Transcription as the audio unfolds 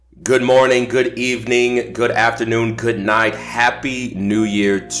Good morning, good evening, good afternoon, good night. Happy New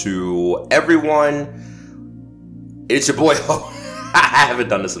Year to everyone. It's your boy. I haven't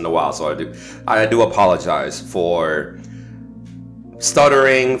done this in a while, so I do apologize for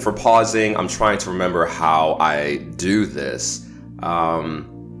stuttering, for pausing. I'm trying to remember how I do this.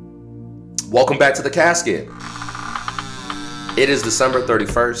 Welcome back to the casket. It is December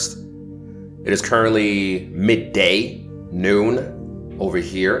 31st. It is currently midday, noon over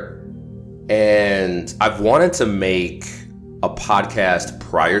here. And I've wanted to make a podcast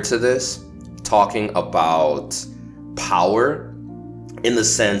prior to this talking about power in the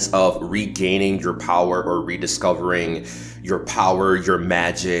sense of regaining your power or rediscovering your power, your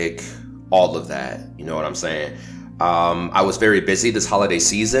magic, all of that. You know what I'm saying? I was very busy this holiday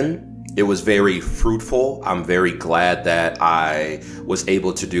season. It was very fruitful. I'm very glad that I was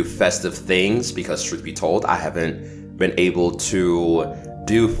able to do festive things because, truth be told, I haven't been able to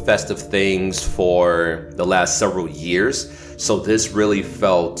do festive things for the last several years. So this really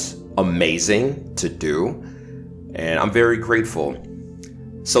felt amazing to do, and I'm very grateful.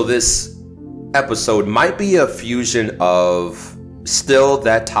 So this episode might be a fusion of still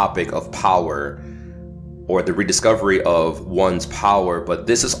that topic of power or the rediscovery of one's power, but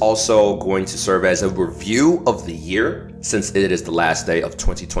this is also going to serve as a review of the year since it is the last day of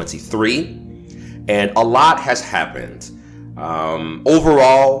 2023, and a lot has happened.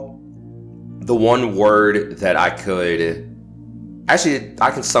 Overall, the one word that I can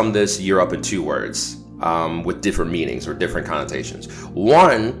sum this year up in two words, with different meanings or different connotations.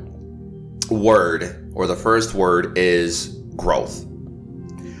 One word, or the first word, is growth.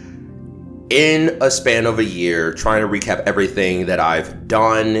 In a span of a year, trying to recap everything that I've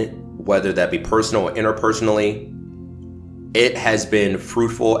done, whether that be personal or interpersonally, it has been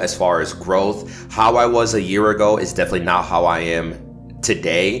fruitful as far as growth. How I was a year ago is definitely not how I am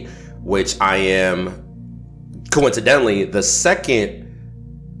today, which I am coincidentally the second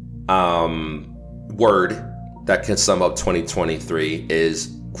word that can sum up 2023 is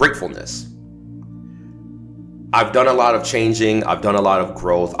gratefulness. I've done a lot of changing. I've done a lot of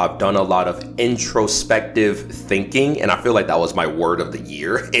growth. I've done a lot of introspective thinking, and I feel like that was my word of the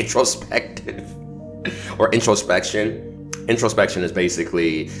year, introspective or introspection. Introspection is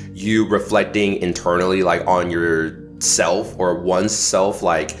basically you reflecting internally, like on yourself or one's self,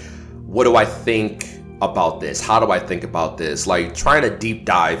 like, what do I think about this? How do I think about this? Like trying to deep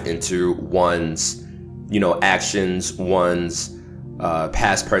dive into one's, actions, one's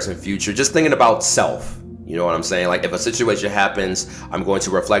past, present, future, just thinking about self. You know what I'm saying? Like if a situation happens, I'm going to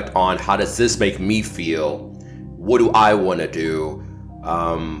reflect on how does this make me feel? What do I want to do?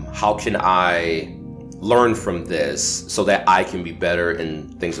 How can I learn from this so that I can be better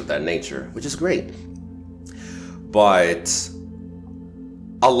and things of that nature, which is great. But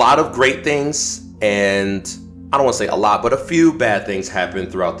a lot of great things, and I don't want to say a lot, but a few bad things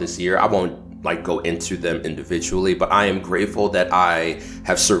happened throughout this year. I won't go into them individually, but I am grateful that I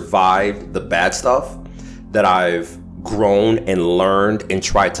have survived the bad stuff, that I've grown and learned and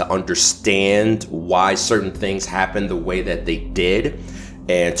tried to understand why certain things happened the way that they did,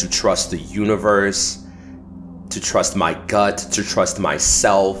 and to trust the universe, to trust my gut, to trust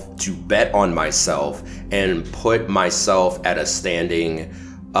myself, to bet on myself, and put myself at a standing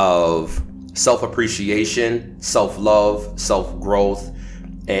of self-appreciation, self-love, self-growth,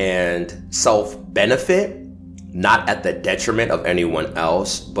 and self-benefit, not at the detriment of anyone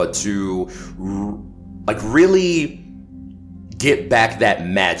else, but to really get back that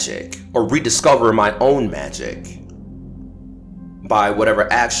magic or rediscover my own magic by whatever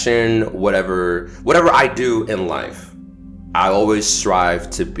action, whatever I do in life. I always strive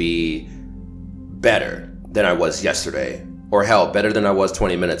to be better than I was yesterday, or hell, better than I was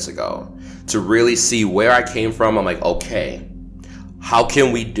 20 minutes ago. To really see where I came from, I'm like, okay, how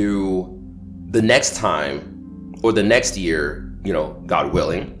can we do the next time or the next year, God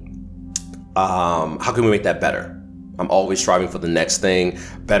willing, how can we make that better? I'm always striving for the next thing,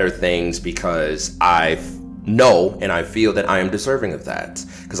 better things, because I know and I feel that I am deserving of that,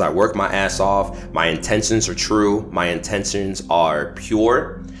 because I work my ass off. My intentions are true. My intentions are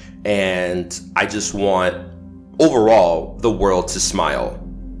pure. And I just want overall the world to smile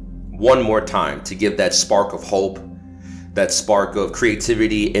one more time, to give that spark of hope, that spark of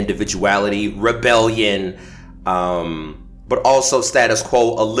creativity, individuality, rebellion, but also status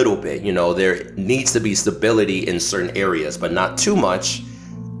quo a little bit. There needs to be stability in certain areas, but not too much.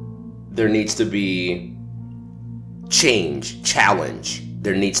 There needs to be change, challenge.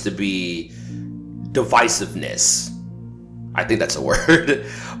 There needs to be divisiveness. I think that's a word,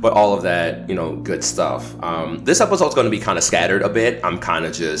 but all of that, good stuff. This episode's going to be kind of scattered a bit. I'm kind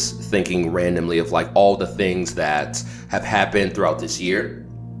of just thinking randomly of like all the things that have happened throughout this year.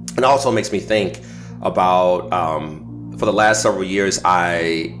 And it also makes me think about, for the last several years,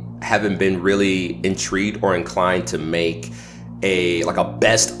 I haven't been really intrigued or inclined to make a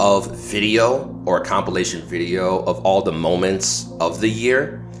best of video or a compilation video of all the moments of the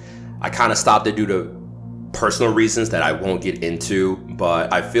year. I kind of stopped it due to personal reasons that I won't get into,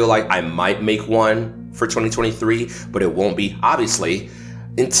 but I feel like I might make one for 2023, but it won't be obviously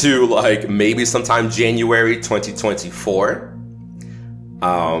into like maybe sometime January 2024.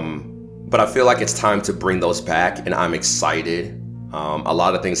 But I feel like it's time to bring those back, and I'm excited. A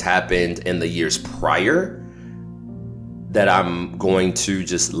lot of things happened in the years prior that I'm going to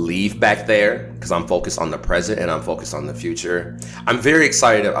just leave back there because I'm focused on the present and I'm focused on the future. I'm very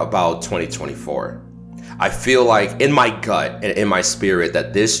excited about 2024. I feel like in my gut and in my spirit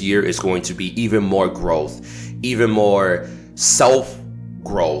that this year is going to be even more growth, even more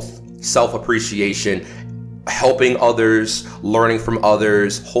self-growth, self-appreciation, helping others, learning from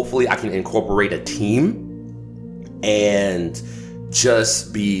others. Hopefully I can incorporate a team and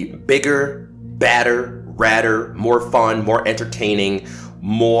just be bigger, badder, radder, more fun, more entertaining,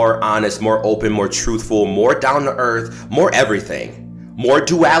 more honest, more open, more truthful, more down to earth, more everything. More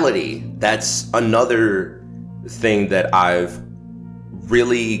duality. That's another thing that I've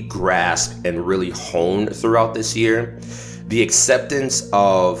really grasped and really honed throughout this year. The acceptance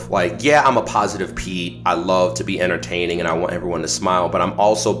of like, yeah, I'm a positive Pete. I love to be entertaining and I want everyone to smile, but I'm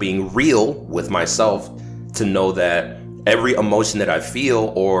also being real with myself to know that every emotion that I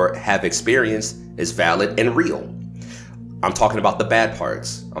feel or have experienced is valid and real. I'm talking about the bad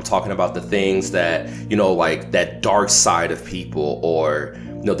parts. I'm talking about the things that, like that dark side of people or,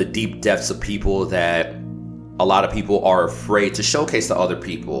 the deep depths of people that a lot of people are afraid to showcase to other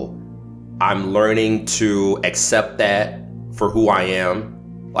people. I'm learning to accept that for who I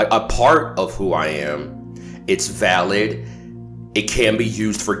am, like a part of who I am. It's valid. It can be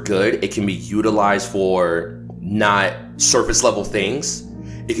used for good. It can be utilized for not surface level things.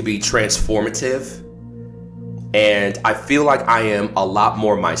 It can be transformative. And I feel like I am a lot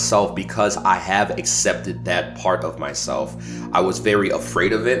more myself because I have accepted that part of myself. I was very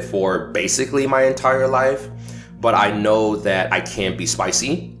afraid of it for basically my entire life, but I know that I can be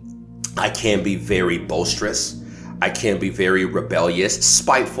spicy. I can be very boisterous. I can be very rebellious,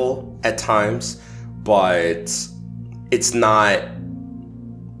 spiteful at times, but it's not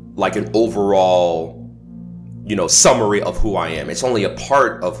like an overall, summary of who I am. It's only a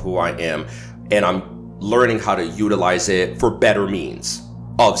part of who I am, and I'm learning how to utilize it for better means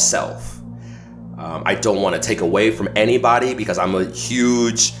of self. I don't want to take away from anybody because I'm a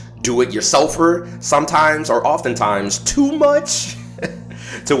huge do-it-yourselfer sometimes, or oftentimes too much,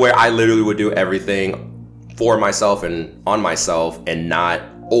 to where I literally would do everything for myself and on myself and not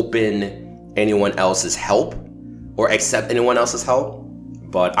open anyone else's help or accept anyone else's help.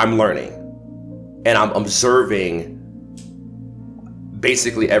 But I'm learning and I'm observing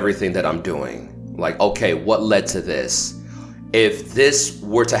basically everything that I'm doing. Like, okay, what led to this? If this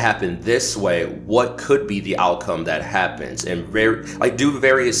were to happen this way, what could be the outcome that happens? And do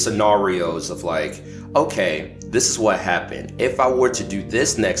various scenarios of like, okay, this is what happened. If I were to do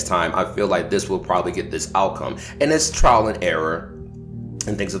this next time, I feel like this will probably get this outcome. And it's trial and error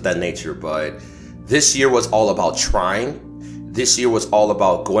and things of that nature. But this year was all about trying. This year was all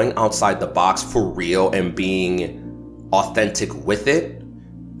about going outside the box for real and being authentic with it.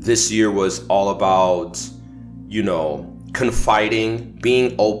 This year was all about, confiding,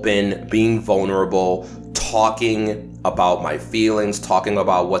 being open, being vulnerable, talking about my feelings, talking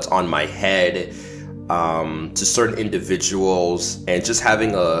about what's on my head to certain individuals, and just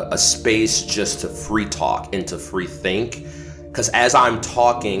having a space just to free talk and to free think. Because as I'm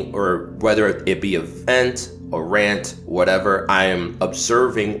talking, or whether it be a vent, a rant, whatever, I am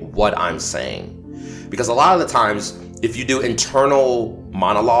observing what I'm saying. Because a lot of the times, if you do internal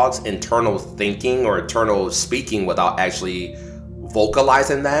monologues, internal thinking, or internal speaking without actually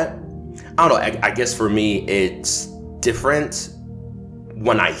vocalizing that, I don't know, I guess for me, it's different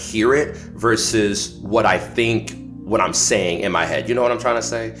when I hear it versus what I think, what I'm saying in my head. You know what I'm trying to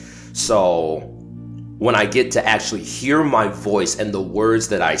say? So when I get to actually hear my voice and the words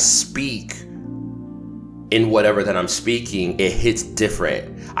that I speak in whatever that I'm speaking, it hits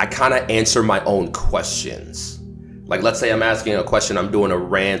different. I kind of answer my own questions. Like, let's say I'm asking a question, I'm doing a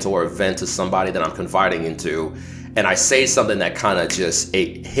rant or a vent to somebody that I'm confiding into, and I say something that kind of just,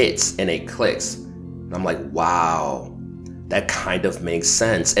 it hits and it clicks. And I'm like, wow, that kind of makes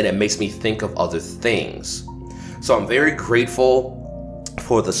sense. And it makes me think of other things. So I'm very grateful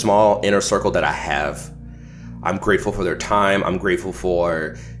for the small inner circle that I have. I'm grateful for their time. I'm grateful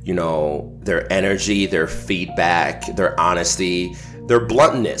for, their energy, their feedback, their honesty, their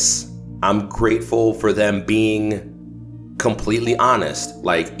bluntness. I'm grateful for them being completely honest.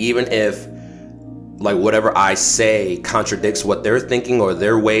 Like, even if whatever I say contradicts what they're thinking or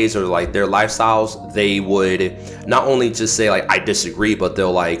their ways or their lifestyles, they would not only just say I disagree, but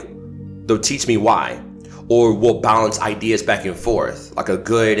they'll teach me why, or we'll balance ideas back and forth, like a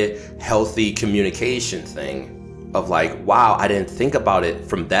good, healthy communication thing of wow, I didn't think about it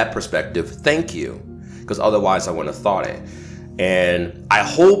from that perspective. Thank you. Because otherwise I wouldn't have thought it. And I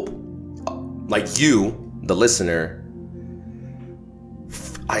hope you, the listener,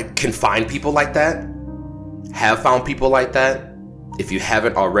 I can find people like that, have found people like that. If you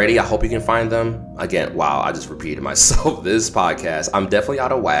haven't already, I hope you can find them. Again, wow, I just repeated myself. This podcast, I'm definitely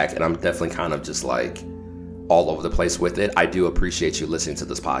out of whack, and I'm definitely kind of just all over the place with it. I do appreciate you listening to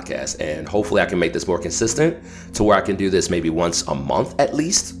this podcast, and hopefully I can make this more consistent to where I can do this maybe once a month at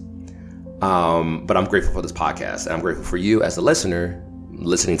least. But I'm grateful for this podcast, and I'm grateful for you as a listener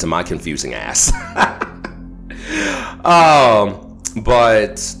listening to my confusing ass.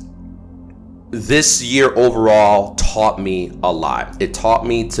 But this year overall taught me a lot. It taught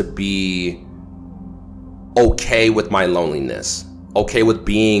me to be okay with my loneliness, okay with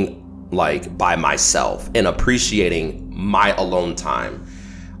being by myself and appreciating my alone time.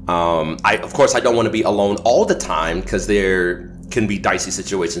 Of course, I don't want to be alone all the time, because there can be dicey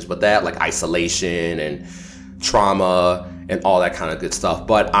situations with that, like isolation and trauma and all that kind of good stuff.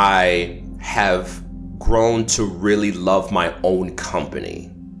 But I have grown to really love my own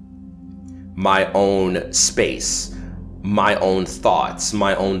company, my own space, my own thoughts,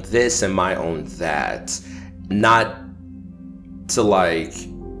 my own this and my own that. Not to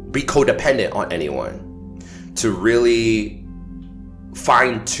be codependent on anyone, to really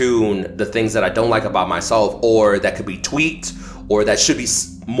fine tune the things that I don't like about myself, or that could be tweaked, or that should be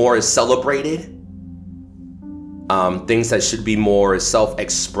more celebrated, things that should be more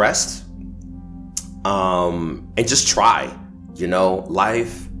self-expressed, and just try,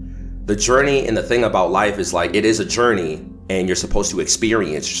 life. The journey and the thing about life is it is a journey, and you're supposed to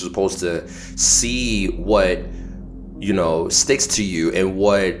experience, you're supposed to see what, sticks to you and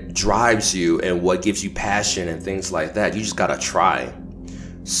what drives you and what gives you passion and things like that. You just gotta try.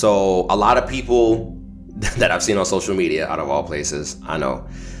 So a lot of people that I've seen on social media, out of all places, I know,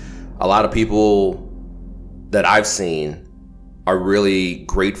 a lot of people that I've seen are really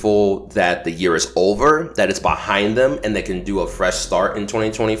grateful that the year is over, that it's behind them, and they can do a fresh start in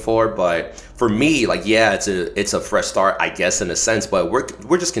 2024. But for me, yeah, it's a fresh start, I guess, in a sense, but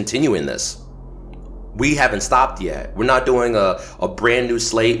we're just continuing this. We haven't stopped yet. We're not doing a brand new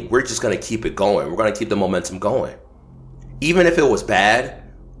slate. We're just going to keep it going. We're going to keep the momentum going. Even if it was bad,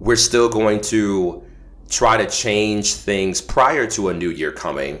 we're still going to try to change things prior to a new year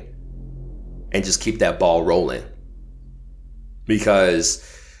coming and just keep that ball rolling. Because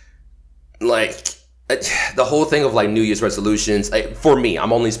the whole thing of New Year's resolutions, for me,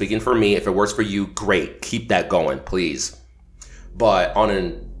 I'm only speaking for me. If it works for you, great. Keep that going, please. But on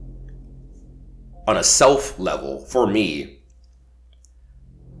a self level, for me,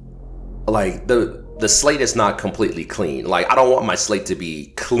 the slate is not completely clean. I don't want my slate to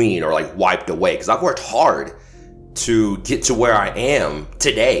be clean or wiped away, because I've worked hard to get to where I am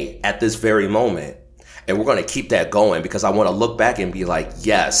today at this very moment. And we're going to keep that going, because I want to look back and be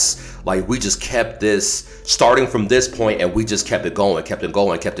yes, we just kept this starting from this point, and we just kept it going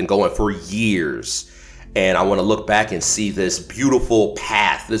for years. And I want to look back and see this beautiful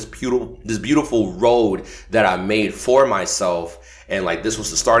path, this beautiful road that I made for myself. And this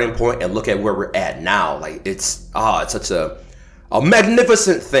was the starting point, and look at where we're at now. It's such a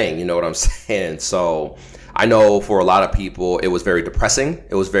magnificent thing. You know what I'm saying? So I know for a lot of people, it was very depressing.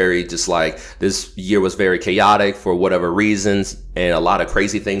 It was very just this year was very chaotic for whatever reasons, and a lot of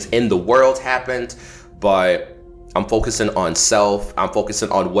crazy things in the world happened. But I'm focusing on self. I'm focusing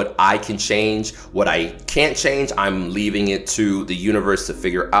on what I can change. What I can't change, I'm leaving it to the universe to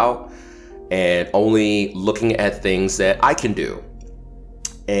figure out, and only looking at things that I can do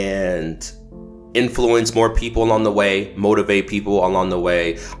and influence more people along the way, motivate people along the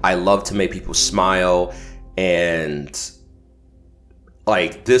way. I love to make people smile. And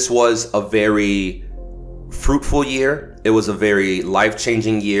this was a very fruitful year. It was a very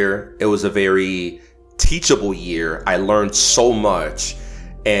life-changing year. It was a very teachable year. I learned so much,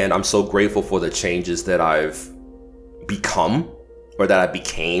 and I'm so grateful for the changes that I've become, or that I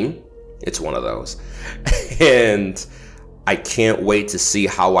became. It's one of those. And I can't wait to see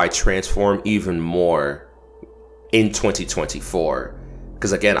how I transform even more in 2024.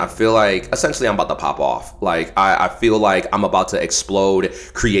 Because again, I feel like essentially I'm about to pop off. Like I feel like I'm about to explode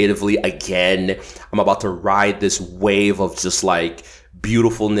creatively again. I'm about to ride this wave of just like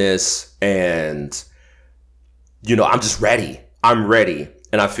beautifulness, and I'm just ready. I'm ready.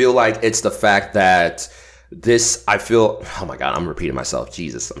 And I feel like it's the fact that oh my God, I'm repeating myself.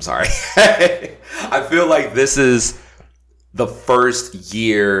 Jesus, I'm sorry. I feel like this is the first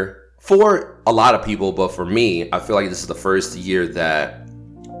year for a lot of people, but for me, I feel like this is the first year that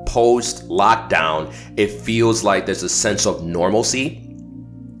post lockdown, it feels like there's a sense of normalcy,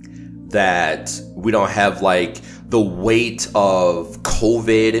 that we don't have like the weight of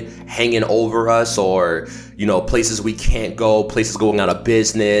COVID hanging over us, or, places we can't go, places going out of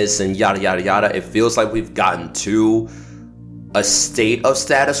business and yada, yada, yada. It feels like we've gotten to a state of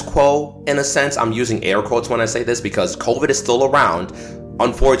status quo in a sense. I'm using air quotes when I say this because COVID is still around,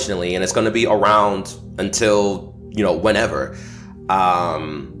 unfortunately, and it's going to be around until, whenever.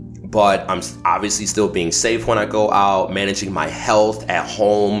 But I'm obviously still being safe when I go out, managing my health at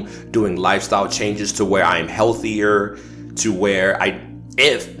home, doing lifestyle changes to where I'm healthier, to where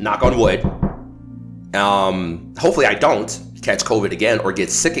if, knock on wood, hopefully I don't catch COVID again or get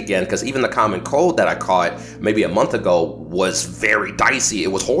sick again, because even the common cold that I caught maybe a month ago was very dicey.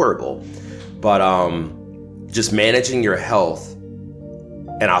 It was horrible. But just managing your health,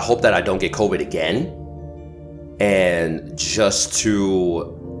 and I hope that I don't get COVID again, and just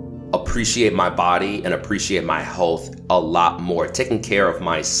to appreciate my body and appreciate my health a lot more, taking care of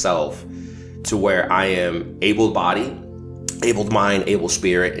myself to where I am able-bodied, able mind, able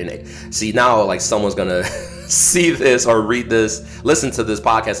spirit. And see, now like someone's gonna see this or read this, listen to this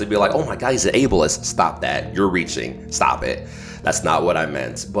podcast and be like, oh my God, he's an ableist. Stop that. You're reaching. Stop it. That's not what I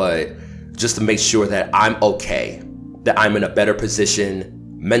meant. But just to make sure that I'm okay, that I'm in a better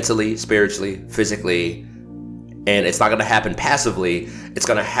position mentally, spiritually, physically. And it's not going to happen passively. It's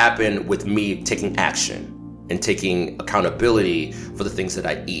going to happen with me taking action and taking accountability for the things that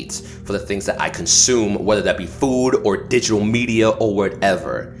I eat, for the things that I consume, whether that be food or digital media or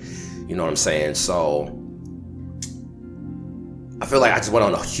whatever. You know what I'm saying? So I feel like I just went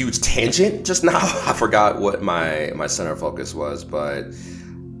on a huge tangent just now. I forgot what my center focus was, but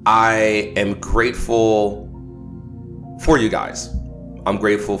I am grateful for you guys. I'm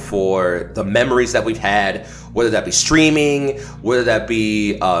grateful for the memories that we've had, whether that be streaming, whether that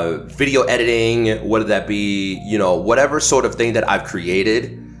be video editing, whether that be, whatever sort of thing that I've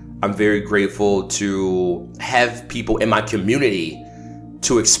created. I'm very grateful to have people in my community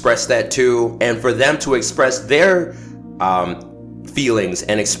to express that to, and for them to express their feelings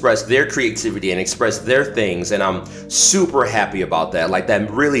and express their creativity and express their things. And I'm super happy about that. Like, that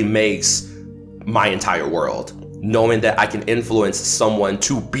really makes my entire world, knowing that I can influence someone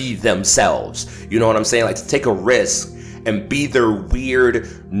to be themselves. You know what I'm saying? Like, to take a risk and be their weird,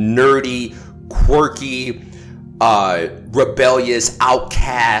 nerdy, quirky, rebellious,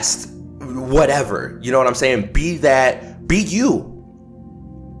 outcast, whatever. You know what I'm saying? Be that, be you,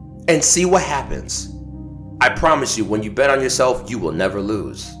 and see what happens. I promise you, when you bet on yourself, you will never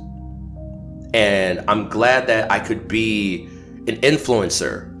lose. And I'm glad that I could be an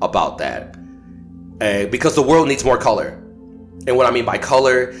influencer about that. Because the world needs more color. And what I mean by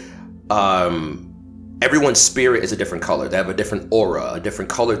color, everyone's spirit is a different color. They have a different aura, a different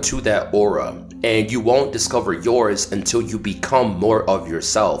color to that aura. And you won't discover yours until you become more of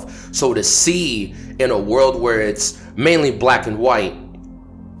yourself. So to see in a world where it's mainly black and white,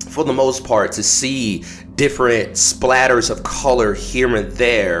 for the most part, to see different splatters of color here and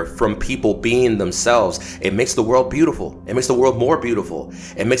there from people being themselves, it makes the world beautiful. It makes the world more beautiful.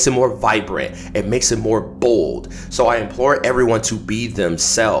 It makes it more vibrant. It makes it more bold. So I implore everyone to be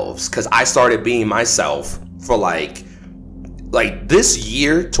themselves, because I started being myself for like this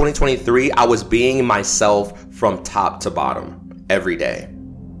year, 2023, I was being myself from top to bottom every day.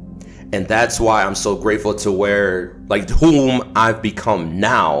 And that's why I'm so grateful to whom I've become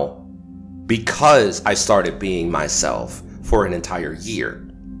now, because I started being myself for an entire year.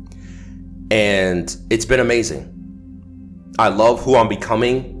 And it's been amazing. I love who I'm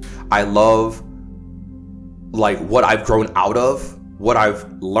becoming. I love what I've grown out of, what I've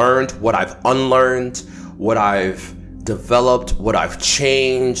learned, what I've unlearned, what I've developed, what I've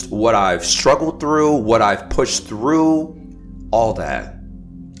changed, what I've struggled through, what I've pushed through, all that.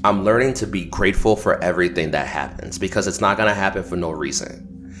 I'm learning to be grateful for everything that happens, because it's not going to happen for no reason.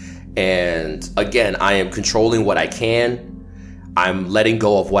 And again, I am controlling what I can. I'm letting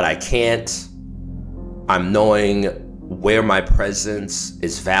go of what I can't. I'm knowing where my presence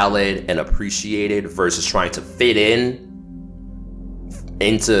is valid and appreciated versus trying to fit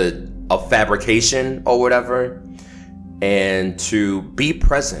into a fabrication or whatever. and to be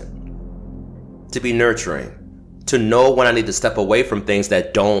present, to be nurturing, to know when I need to step away from things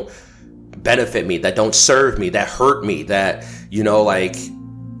that don't benefit me, that don't serve me, that hurt me, that, like,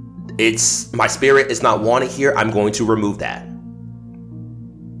 it's my spirit is not wanted here. I'm going to remove that.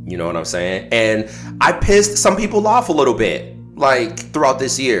 You know what I'm saying? And I pissed some people off a little bit, like, throughout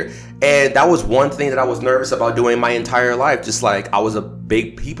this year. And that was one thing that I was nervous about doing my entire life. Just like I was a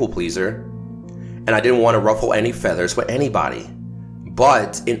big people pleaser and I didn't want to ruffle any feathers with anybody.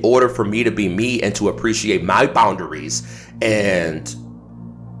 But in order for me to be me and to appreciate my boundaries and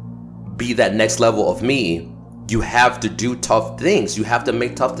be that next level of me, you have to do tough things. You have to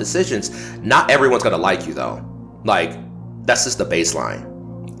make tough decisions. Not everyone's going to like you, though. Like, that's just the baseline.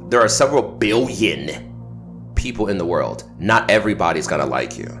 There are several billion people in the world. Not everybody's going to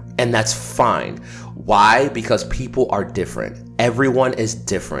like you. And that's fine. Why? Because people are different. Everyone is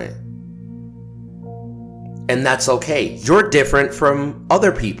different. And that's okay. You're different from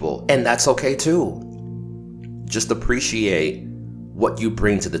other people, and that's okay too. Just appreciate what you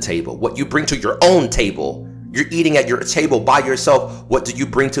bring to the table, what you bring to your own table. You're eating at your table by yourself. What do you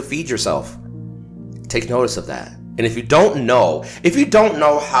bring to feed yourself? Take notice of that. And if you don't know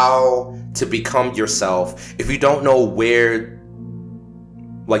how to become yourself, if you don't know where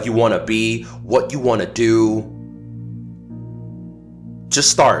like you want to be, what you want to do, just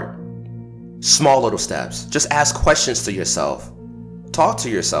start. Small little steps. Just ask questions to yourself. Talk to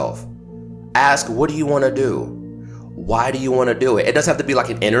yourself. Ask, what do you want to do? Why do you want to do it? It doesn't have to be like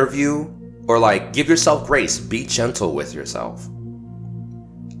an interview, or like, give yourself grace. Be gentle with yourself.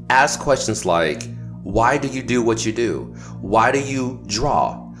 Ask questions like, why do you do what you do? Why do you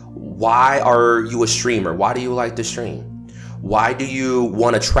draw? Why are you a streamer? Why do you like to stream? Why do you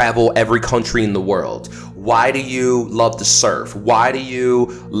want to travel every country in the world? Why do you love to surf? Why do you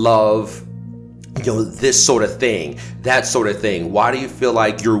love this sort of thing, that sort of thing? Why do you feel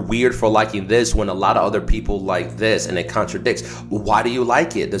like you're weird for liking this when a lot of other people like this and it contradicts? Why do you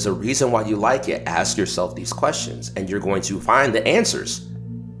like it? There's a reason why you like it. Ask yourself these questions and you're going to find the answers.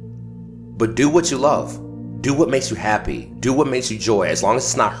 But do what you love. Do what makes you happy. Do what makes you joy. As long as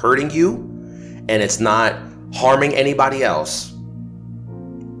it's not hurting you and it's not harming anybody else,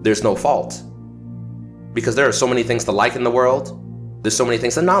 there's no fault. Because there are so many things to like in the world. There's so many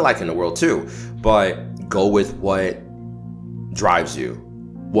things to not like in the world too. But go with what drives you,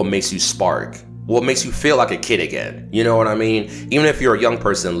 what makes you spark, what makes you feel like a kid again. You know what I mean? Even if you're a young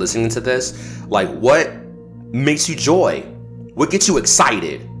person listening to this, like, what makes you joy? What gets you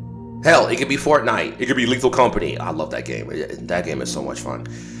excited? Hell, it could be Fortnite. It could be Lethal Company. I love that game. That game is so much fun.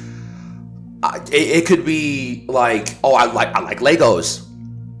 It could be like, I like Legos.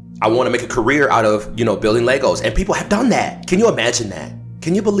 I want to make a career out of, building Legos. And people have done that. Can you imagine that?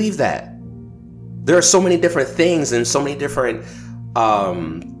 Can you believe that? There are so many different things and so many different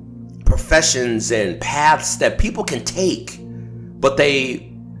professions and paths that people can take. But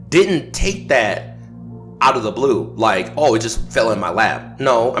they didn't take that out of the blue. Like, it just fell in my lap.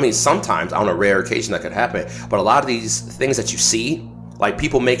 No, I mean, sometimes on a rare occasion that could happen. But a lot of these things that you see, like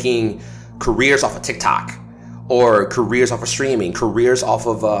people making careers off of TikTok, or careers off of streaming, careers off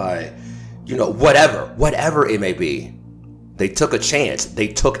of, whatever it may be. They took a chance. They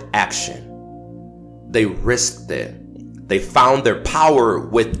took action. They risked it. They found their power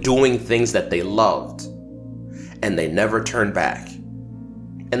with doing things that they loved. And they never turned back.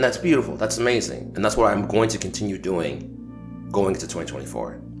 And that's beautiful. That's amazing. And that's what I'm going to continue doing going into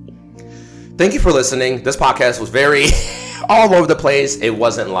 2024. Thank you for listening. This podcast was very all over the place. It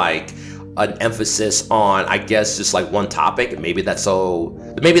wasn't like an emphasis on, I guess, just like one topic. Maybe that's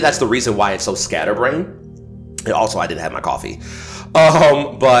the reason why it's so scatterbrained. And also, I didn't have my coffee.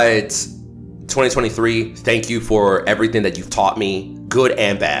 But 2023, thank you for everything that you've taught me, good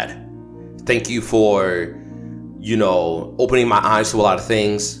and bad. Thank you for, opening my eyes to a lot of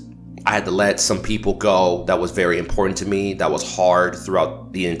things. I had to let some people go that was very important to me, that was hard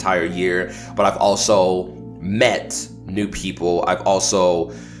throughout the entire year. But I've also met new people. I've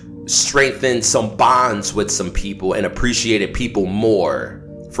also strengthened some bonds with some people and appreciated people more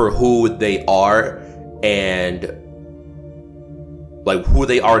for who they are and like who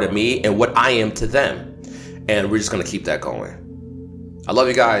they are to me and what I am to them. And we're just going to keep that going. I love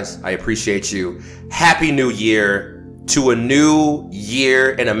you guys. I appreciate you. Happy New Year to a new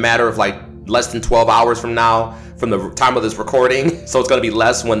year in a matter of like less than 12 hours from now, from the time of this recording. So it's going to be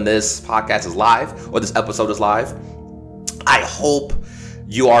less when this podcast is live or this episode is live. I hope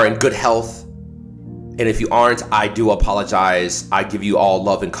you are in good health. And if you aren't, I do apologize. I give you all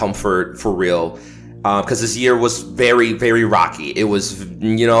love and comfort for real. Because this year was very, very rocky. It was,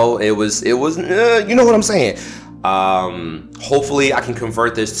 you know what I'm saying? Hopefully I can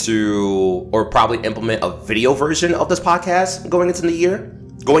convert this to, or probably implement a video version of this podcast going into the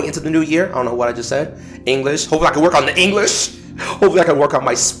new year. I don't know what I just said. English. Hopefully I can work on the English. Hopefully I can work on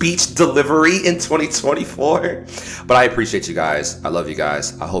my speech delivery in 2024. But I appreciate you guys. I love you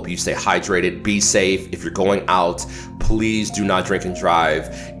guys. I hope you stay hydrated. Be safe. If you're going out, please do not drink and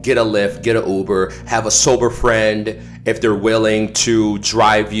drive. Get a Lyft, get an Uber, have a sober friend if they're willing to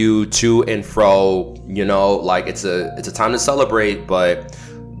drive you to and fro. You know, like it's a time to celebrate, but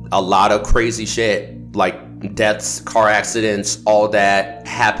a lot of crazy shit like deaths, car accidents, all that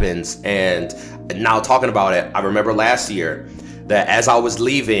happens. And now talking about it, I remember last year that as I was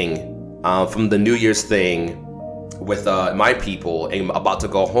leaving from the New Year's thing with my people and about to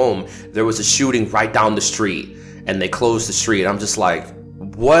go home, there was a shooting right down the street, and they closed the street. I'm just like,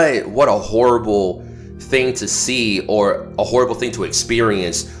 what a horrible thing to see, or a horrible thing to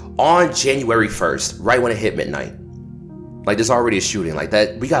experience on January 1st, right when it hit midnight. Like, there's already a shooting like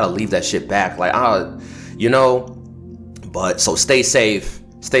that. We gotta leave that shit back. Like, you know, but so stay safe,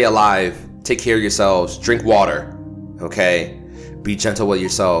 stay alive, take care of yourselves, drink water, okay? Be gentle with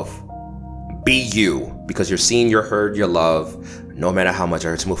yourself. Be you, because you're seen, you're heard, you're loved, no matter how much it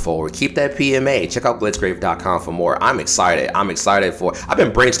hurts to move forward. Keep that PMA. Check out blitzgrave.com for more. I'm excited. I've been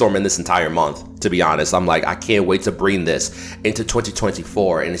brainstorming this entire month, to be honest. I'm like, I can't wait to bring this into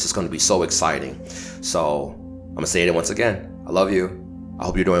 2024, and it's just going to be so exciting. So I'm going to say it once again. I love you. I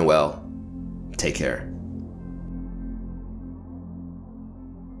hope you're doing well. Take care.